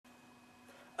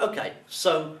Okay,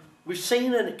 so we've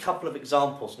seen in a couple of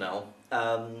examples now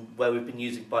where we've been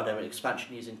using binomial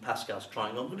expansion using Pascal's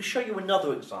triangle. I'm going to show you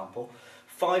another example.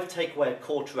 5 take away a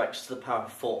quarter x to the power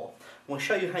of 4. I'm going to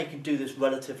show you how you can do this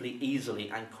relatively easily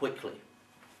and quickly.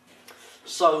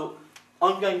 So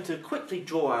I'm going to quickly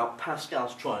draw out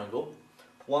Pascal's triangle.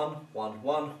 1, 1,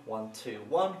 1, 1, 2,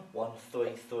 1, 1, 3,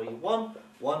 3, 1,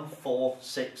 1, 4,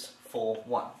 6, 4,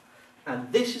 1.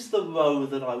 And this is the row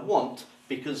that I want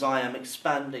because I am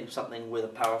expanding something with a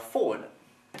power of 4 in it.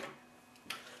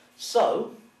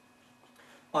 So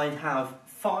I have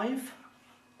 5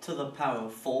 to the power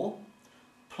of 4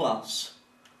 plus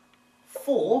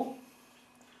 4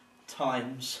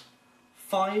 times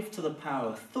 5 to the power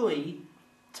of 3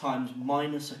 times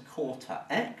minus a quarter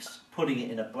x, putting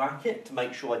it in a bracket to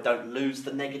make sure I don't lose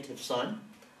the negative sign,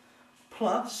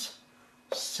 plus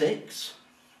 6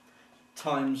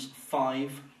 times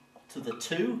 5 to the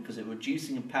 2, because it's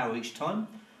reducing in power each time,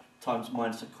 times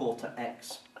minus a quarter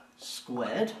x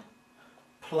squared,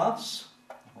 plus,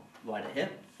 I'll write it here,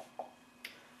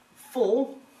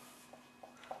 4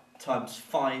 times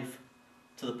 5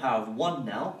 to the power of 1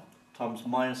 now, times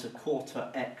minus a quarter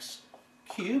x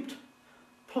cubed,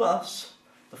 plus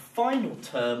the final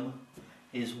term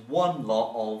is 1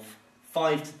 lot of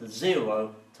 5 to the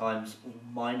 0 times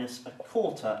minus a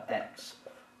quarter x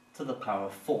to the power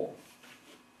of 4.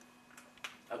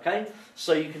 Okay,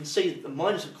 so you can see that the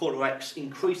minus a quarter x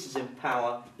increases in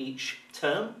power each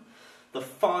term. The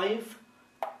 5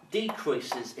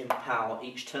 decreases in power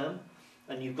each term,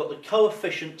 and you've got the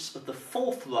coefficients of the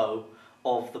fourth row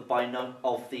of the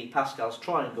Pascal's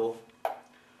triangle.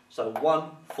 So 1,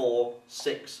 4,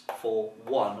 6, 4,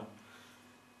 1.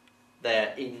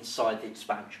 They're inside the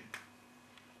expansion.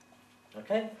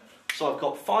 Okay, so I've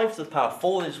got 5 to the power of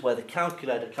 4 is where the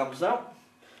calculator comes out.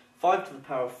 5 to the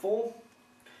power of 4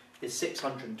 is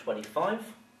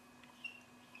 625.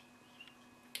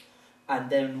 And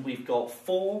then we've got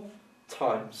 4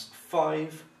 times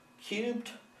 5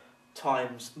 cubed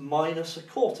times minus a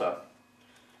quarter.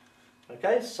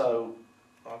 Okay, so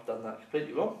I've done that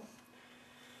completely wrong.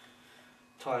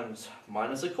 Times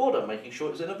minus a quarter, making sure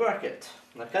it's in a bracket.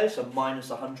 Okay, so minus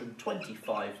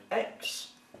 125x.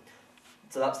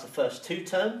 So that's the first two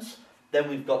terms. Then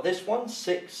we've got this one,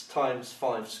 6 times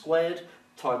 5 squared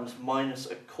times minus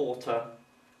a quarter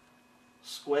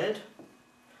squared,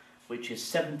 which is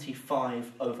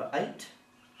 75 over 8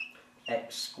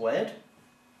 x squared.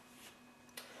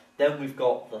 Then we've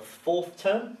got the fourth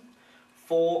term,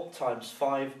 4 times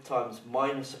 5 times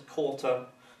minus a quarter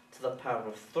to the power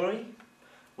of 3,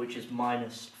 which is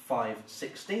minus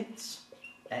 5/16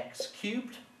 x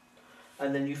cubed.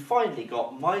 And then you finally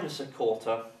got minus a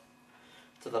quarter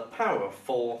to the power of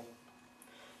 4,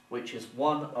 which is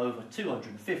 1 over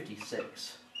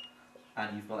 256,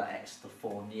 and you've got an x to the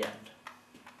 4 in the end.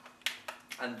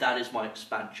 And that is my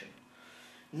expansion.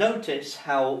 Notice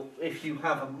how if you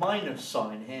have a minus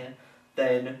sign here,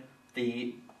 then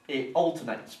it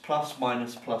alternates, plus,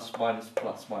 minus, plus, minus,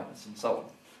 plus, minus, and so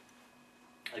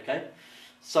on. Okay?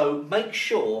 So make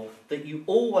sure that you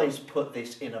always put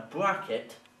this in a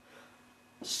bracket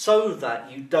so that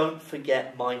you don't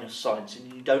forget minus signs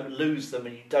and you don't lose them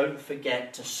and you don't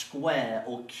forget to square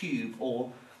or cube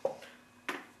or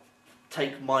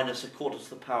take minus a quarter to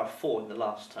the power of 4 in the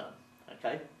last term.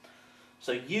 Okay?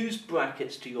 So use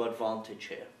brackets to your advantage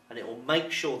here, and it will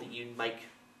make sure that you make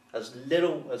as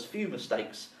few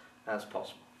mistakes as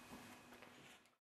possible.